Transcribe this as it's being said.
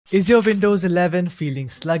Is your Windows 11 feeling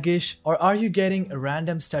sluggish, or are you getting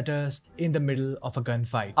random stutters in the middle of a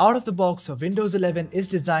gunfight? Out of the box, Windows 11 is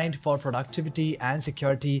designed for productivity and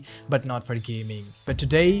security, but not for gaming. But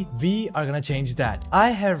today, we are gonna change that. I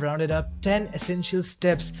have rounded up 10 essential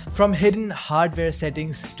steps from hidden hardware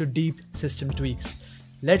settings to deep system tweaks.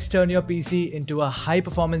 Let's turn your PC into a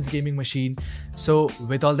high-performance gaming machine. So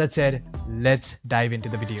with all that said, let's dive into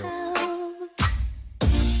the video.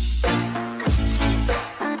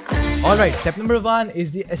 Alright, step number 1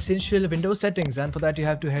 is the essential Windows settings, and for that you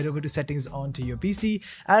have to head over to settings onto your PC,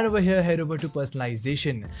 and over here head over to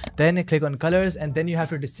personalization. Then click on colors, and then you have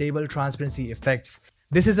to disable transparency effects.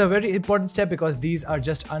 This is a very important step because these are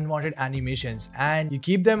just unwanted animations and you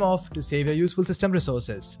keep them off to save your useful system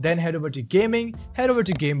resources. Then head over to gaming, head over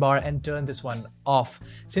to game bar and turn this one off.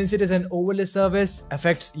 Since it is an overlay service,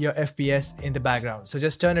 affects your FPS in the background. So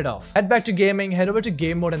just turn it off. Head back to gaming, head over to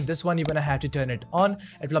game mode, and this one you're gonna have to turn it on.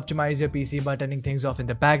 It will optimize your PC by turning things off in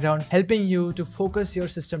the background, helping you to focus your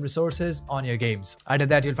system resources on your games. After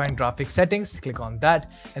that you'll find graphics settings, click on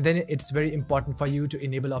that, and then it's very important for you to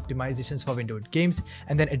enable optimizations for windowed games,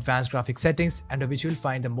 and then advanced graphics settings, under which you'll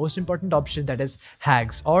find the most important option, that is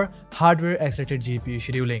HAGS, or hardware accelerated GPU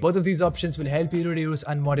scheduling. Both of these options will help you to reduce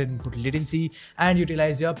unwanted input latency and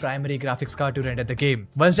utilize your primary graphics card to render the game.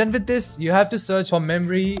 Once done with this, you have to search for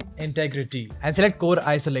memory integrity and select core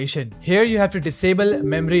isolation. Here you have to disable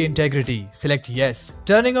memory integrity. Select yes.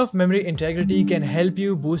 Turning off memory integrity can help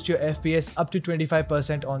you boost your FPS up to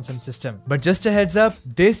 25% on some system. But just a heads up,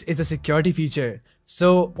 this is a security feature.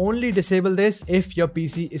 So only disable this if your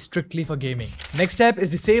PC is strictly for gaming. Next step is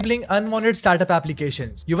disabling unwanted startup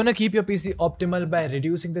applications. You want to keep your PC optimal by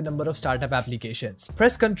reducing the number of startup applications.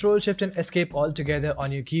 Press Ctrl, Shift and Escape all together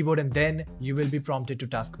on your keyboard, and then you will be prompted to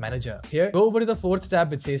Task Manager. Here, go over to the 4th tab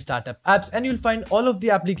which says Startup Apps, and you'll find all of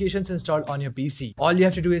the applications installed on your PC. All you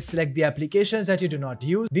have to do is select the applications that you do not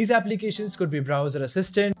use. These applications could be Browser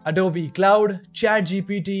Assistant, Adobe Cloud,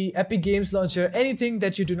 ChatGPT, Epic Games Launcher, anything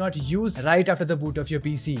that you do not use right after the boot of your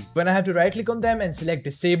PC. You're gonna have to right click on them and select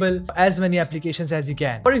disable as many applications as you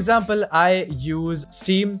can. For example, I use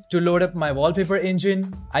Steam to load up my wallpaper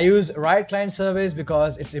engine. I use Riot Client Service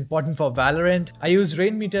because it's important for Valorant. I use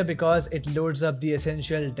Rainmeter because it loads up the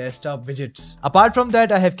essential desktop widgets. Apart from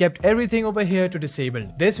that, I have kept everything over here to disable.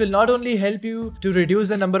 This will not only help you to reduce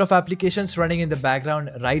the number of applications running in the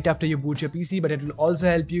background right after you boot your PC, but it will also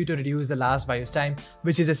help you to reduce the last BIOS time,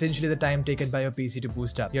 which is essentially the time taken by your PC to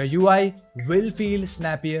boost up. Your UI will feel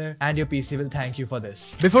snappier and your PC will thank you for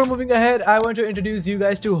this. Before moving ahead, I want to introduce you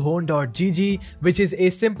guys to hone.gg, which is a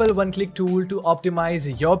simple one-click tool to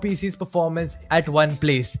optimize your PC's performance at one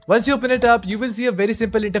place. Once you open it up, you will see a very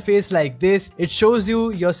simple interface like this. It shows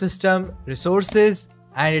you your system resources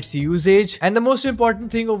and its usage, and the most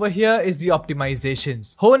important thing over here is the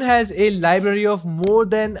optimizations. Hone has a library of more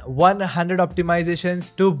than 100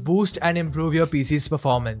 optimizations to boost and improve your PC's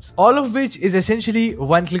performance, all of which is essentially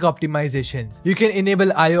one-click optimizations. You can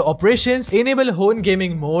enable IO operations, enable Hone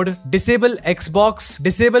gaming mode, disable Xbox,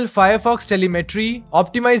 disable Firefox telemetry,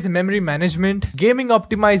 optimize memory management, gaming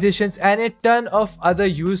optimizations, and a ton of other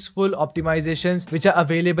useful optimizations which are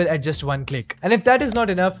available at just one click. And if that is not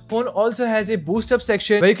enough, Hone also has a boost up section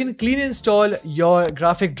where you can clean install your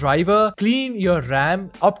graphic driver, clean your RAM,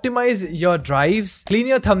 optimize your drives, clean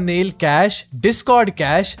your thumbnail cache, Discord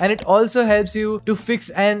cache, and it also helps you to fix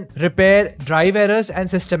and repair drive errors and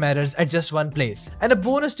system errors at just one place. And a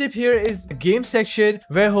bonus tip here is the game section,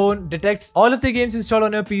 where Hone detects all of the games installed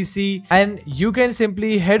on your PC, and you can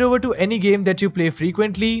simply head over to any game that you play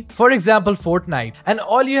frequently, for example Fortnite, and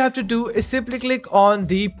all you have to do is simply click on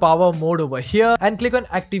the power mode over here and click on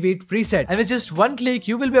activate preset, and with just one click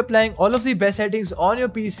you will be applying all of the best settings on your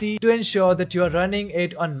PC to ensure that you are running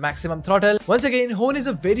it on maximum throttle. Once again, Hone is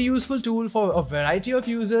a very useful tool for a variety of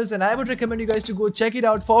users, and I would recommend you guys to go check it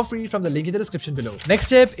out for free from the link in the description below. Next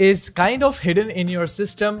step is kind of hidden in your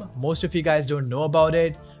system. Most of you guys don't know about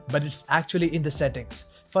it, but it's actually in the settings.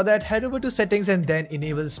 For that, head over to settings and then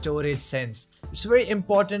enable storage sense. It's very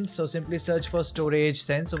important, so simply search for storage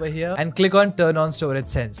sense over here and click on turn on storage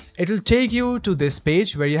sense. It will take you to this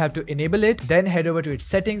page where you have to enable it. Then head over to its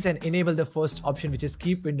settings and enable the first option, which is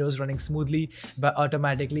keep Windows running smoothly by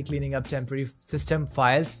automatically cleaning up temporary system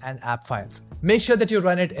files and app files. Make sure that you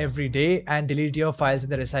run it every day and delete your files in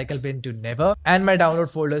the recycle bin to never, and my download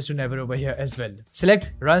folders to never over here as well.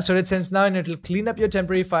 Select run storage sense now and it will clean up your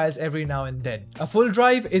temporary files every now and then. A full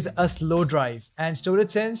drive is a slow drive, and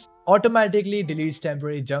storage sense automatically deletes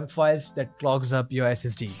temporary junk files that clogs up your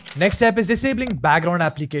SSD. Next step is disabling background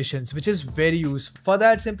applications, which is very useful. For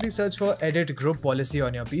that, simply search for edit group policy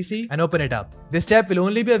on your PC and open it up. This step will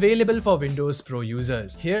only be available for Windows Pro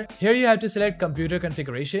users. Here you have to select computer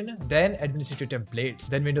configuration, then administrator templates,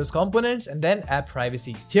 then Windows components, and then app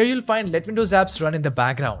privacy. Here you'll find let Windows apps run in the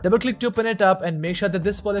background. Double click to open it up and make sure that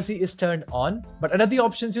this policy is turned on. But under the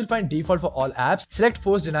options, you'll find default for all apps. Select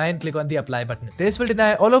force deny and click on the apply button. This will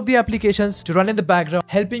deny all of the applications to run in the background,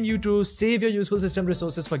 helping you to save your useful system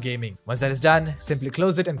resources for gaming. Once that is done, simply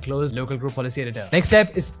close it and close local group policy editor. Next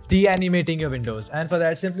step is de-animating your windows, and for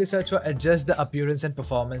that simply search for adjust the appearance and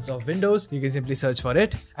performance of Windows. You can simply search for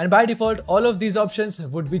it, and by default all of these options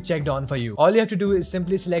would be checked on for you. All you have to do is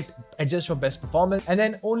simply select adjust for best performance and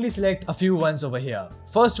then only select a few ones over here.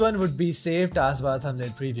 First one would be save taskbar thumbnail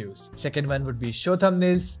previews. Second one would be show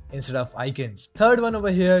thumbnails instead of icons. Third one over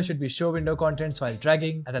here should be show window contents while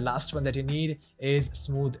dragging, and the last one that you need is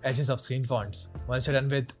smooth edges of screen fonts. Once you're done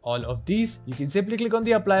with all of these, you can simply click on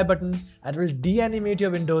the apply button and it will de-animate your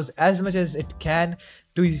windows as much as it can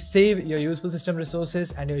to save your useful system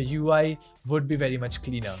resources, and your UI would be very much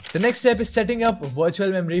cleaner. The next step is setting up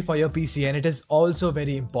virtual memory for your PC, and it is also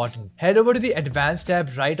very important. Head over to the advanced tab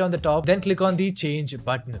right on the top, then click on the change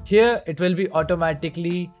button. Here it will be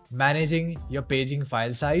automatically managing your paging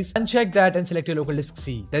file size. Uncheck that and select your local disk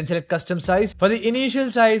C. Then select custom size. For the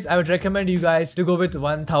initial size, I would recommend you guys to go with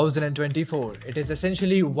 1024. It is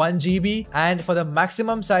essentially 1 GB, and for the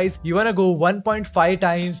maximum size, you want to go 1.5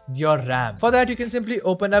 times your RAM. For that, you can simply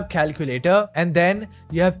open up calculator and then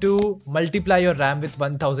you have to multiply your RAM with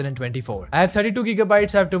 1024. I have 32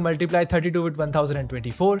 gigabytes, I have to multiply 32 with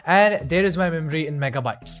 1024, and there is my memory in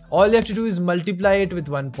megabytes. All you have to do is multiply it with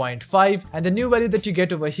 1.5, and the new value that you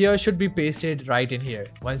get over here should be pasted right in here.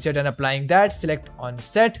 Once you're done applying that, select on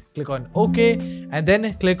set, click on OK, and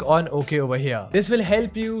then click on OK over here. This will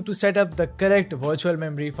help you to set up the correct virtual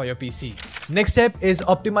memory for your PC. Next step is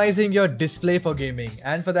optimizing your display for gaming,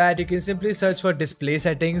 and for that you can simply search for display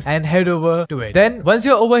settings and head over to it. Then once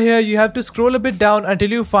you're over here, you have to scroll a bit down until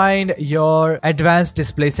you find your advanced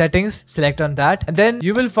display settings. Select on that, and then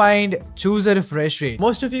you will find choose a refresh rate.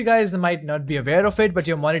 Most of you guys might not be aware of it, but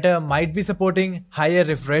your monitor might be supporting higher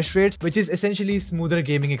refresh rates, which is essentially smoother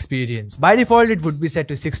gaming experience. By default, it would be set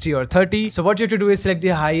to 60 or 30. So what you have to do is select the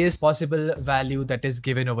highest possible value that is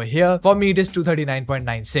given over here. For me, it is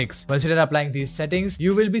 239.96. Once you're done applying these settings,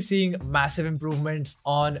 you will be seeing massive improvements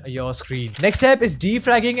on your screen. Next step is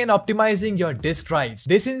defragging and optimizing your disk drives.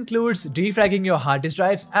 This includes defragging your hard disk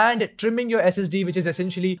drives and trimming your SSD, which is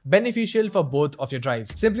essentially beneficial for both of your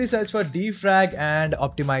drives. Simply search for defrag and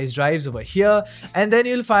optimize drives over here, and then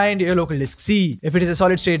you'll find your local disk C. If it is a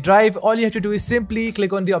solid state drive, all you have to do is simply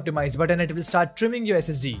click on the optimize button and it will start trimming your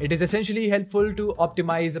SSD. It is essentially helpful to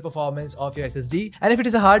optimize the performance of your SSD. And if it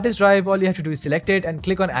is a hard disk drive, all you have to do is select it and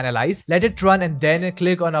click on analyze, let it run, and then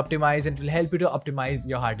click on optimize, and it will help you to optimize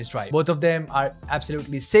your hard disk drive. Both of them are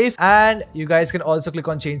absolutely safe, and you guys can also click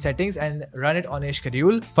on change settings and run it on a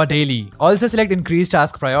schedule for daily. Also select increase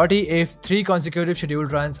task priority if 3 consecutive schedule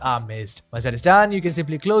runs are missed. Once that is done, you can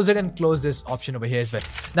simply close it and close this option over here as well.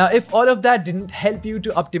 Now, if all of that didn't help you to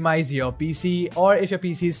optimize your PC, or if your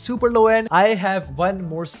PC is super low end, I have one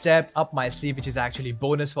more step up my sleeve, which is actually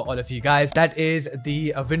bonus for all of you guys. That is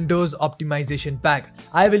the Windows optimization pack.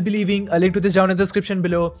 I will be leaving a link to this down in the description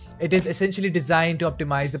below. It is essentially designed to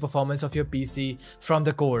optimize the performance of your PC from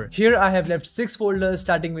the core. Here I have left 6 folders,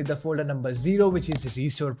 starting with the folder number 0, which is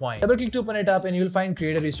restore point. Double click to open it up and you'll find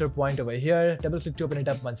create a restore point over here. Double click to open it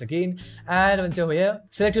up once again, and once you're over here,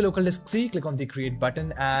 select your local disk C, click on the create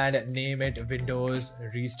button and name it Windows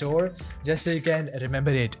Restore, just so you can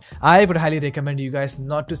remember it. I would highly recommend you guys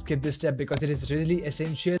not to skip this step because it is really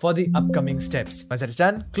essential for the upcoming steps. Once that is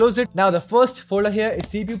done, close it. Now the first folder here is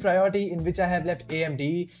CPU priority, in which I have left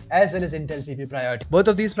AMD as well as Intel CPU priority. Both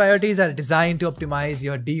of these priorities are designed to optimize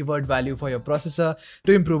your D word value for your processor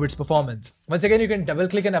to improve its performance. Once again, you can double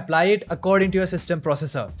click and apply it according to your system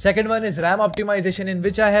processor. Second one is RAM optimization, in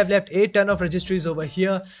which I have left 8 ton of registries over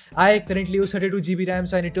here. I currently use 32 GB RAM,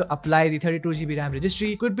 so I need to apply the 32 GB RAM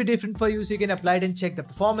registry. Could be different for you, so you can apply it and check the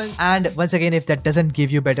performance. And once again, if that doesn't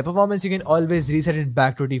give you better performance, you can always reset it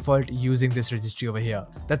back to default using this registry over here.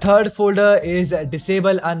 The third folder is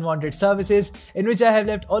disable unwanted services, in which I have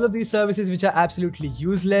left all of these services which are absolutely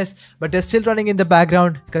useless, but they're still running in the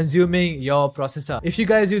background, consuming your processor. If you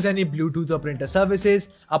guys use any Bluetooth or printer services,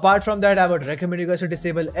 apart from that, I would recommend you guys to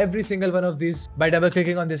disable every single one of these by double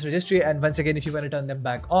clicking on this registry. And once again, if you want to turn them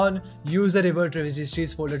back on, use the revert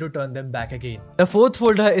registries folder to turn them back again. The fourth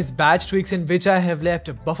folder is batch tweaks, in which I have left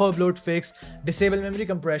buffer bloat fix, disable memory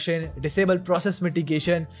compression, disable process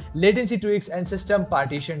mitigation, latency tweaks, and system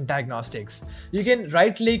partition diagnostics. You can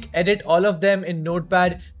right click, edit all of them in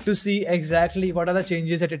Notepad to see exactly what are the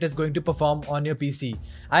changes that it is going to perform on your PC.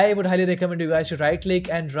 I would highly recommend you guys to right click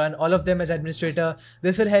and run all of them as administrator.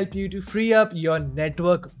 This will help you to free up your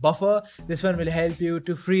network buffer. This one will help you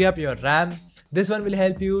to free up your RAM. This one will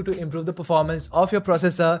help you to improve the performance of your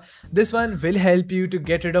processor. This one will help you to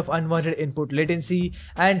get rid of unwanted input latency.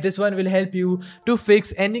 And this one will help you to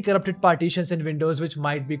fix any corrupted partitions in Windows which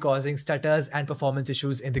might be causing stutters and performance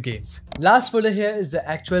issues in the games. Last folder here is the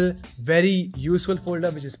actual very useful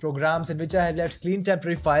folder, which is programs, in which I have left clean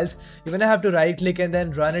temporary files. You're gonna have to right click and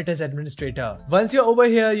then run it as administrator. Once you're over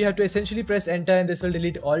here, you have to essentially press enter, and this will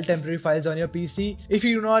delete all temporary files on your PC. If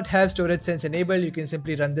you do not have storage sense enabled, you can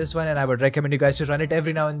simply run this one, and I would recommend you guys to run it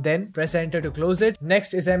every now and then. Press enter to close it.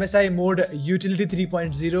 Next is MSI mode utility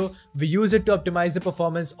 3.0. We use it to optimize the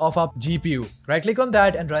performance of our GPU. Right click on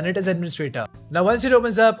that and run it as administrator. Now once it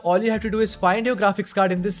opens up, all you have to do is find your graphics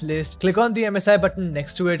card in this list, click on the MSI button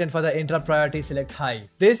next to it, and for the interrupt priority select high.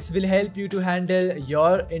 This will help you to handle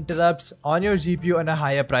your interrupts on your GPU on a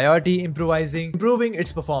higher priority, improving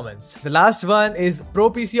its performance. The last one is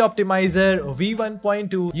Pro PC Optimizer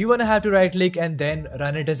V1.2. You wanna have to right click and then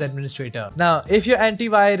run it as administrator. Now if your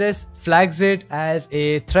antivirus flags it as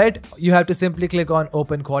a threat, you have to simply click on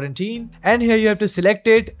open quarantine, and here you have to select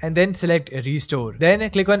it and then select restore. Then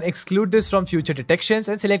click on exclude this from future detections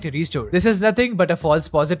and select restore. This is nothing but a false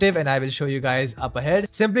positive, and I will show you guys up ahead.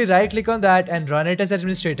 Simply right click on that and run it as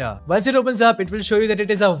administrator. Once it opens up, it will show you that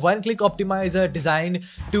it is a one-click optimizer designed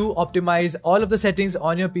to optimize all of the settings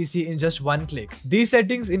on your PC in just one click. These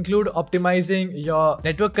settings include optimizing your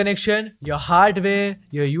network connection, your hardware,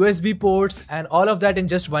 your USB ports, and all of that in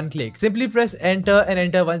just one click. Simply press enter and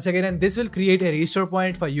enter once again, and this will create a restore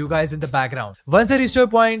point for you guys in the background. Once the restore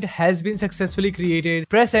point has been successfully created,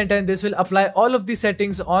 press enter, and this will apply all of these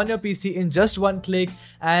settings on your PC in just one click.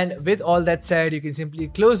 And with all that said, you can simply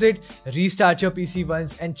close it, restart your PC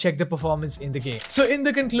once, and check the performance in the game. So in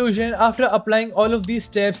the conclusion, after applying all of these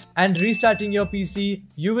steps and restarting your PC,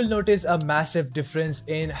 you will notice a massive difference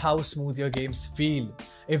in how smooth your games feel.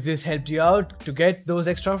 If this helped you out to get those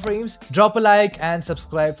extra frames, drop a like and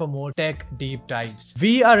subscribe for more tech deep dives.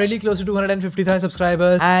 We are really close to 250,000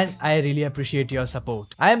 subscribers, and I really appreciate your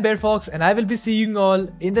support. I am BareFox, and I will be seeing you all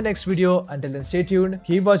in the next video. Until then, stay tuned,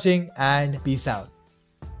 keep watching, and peace out.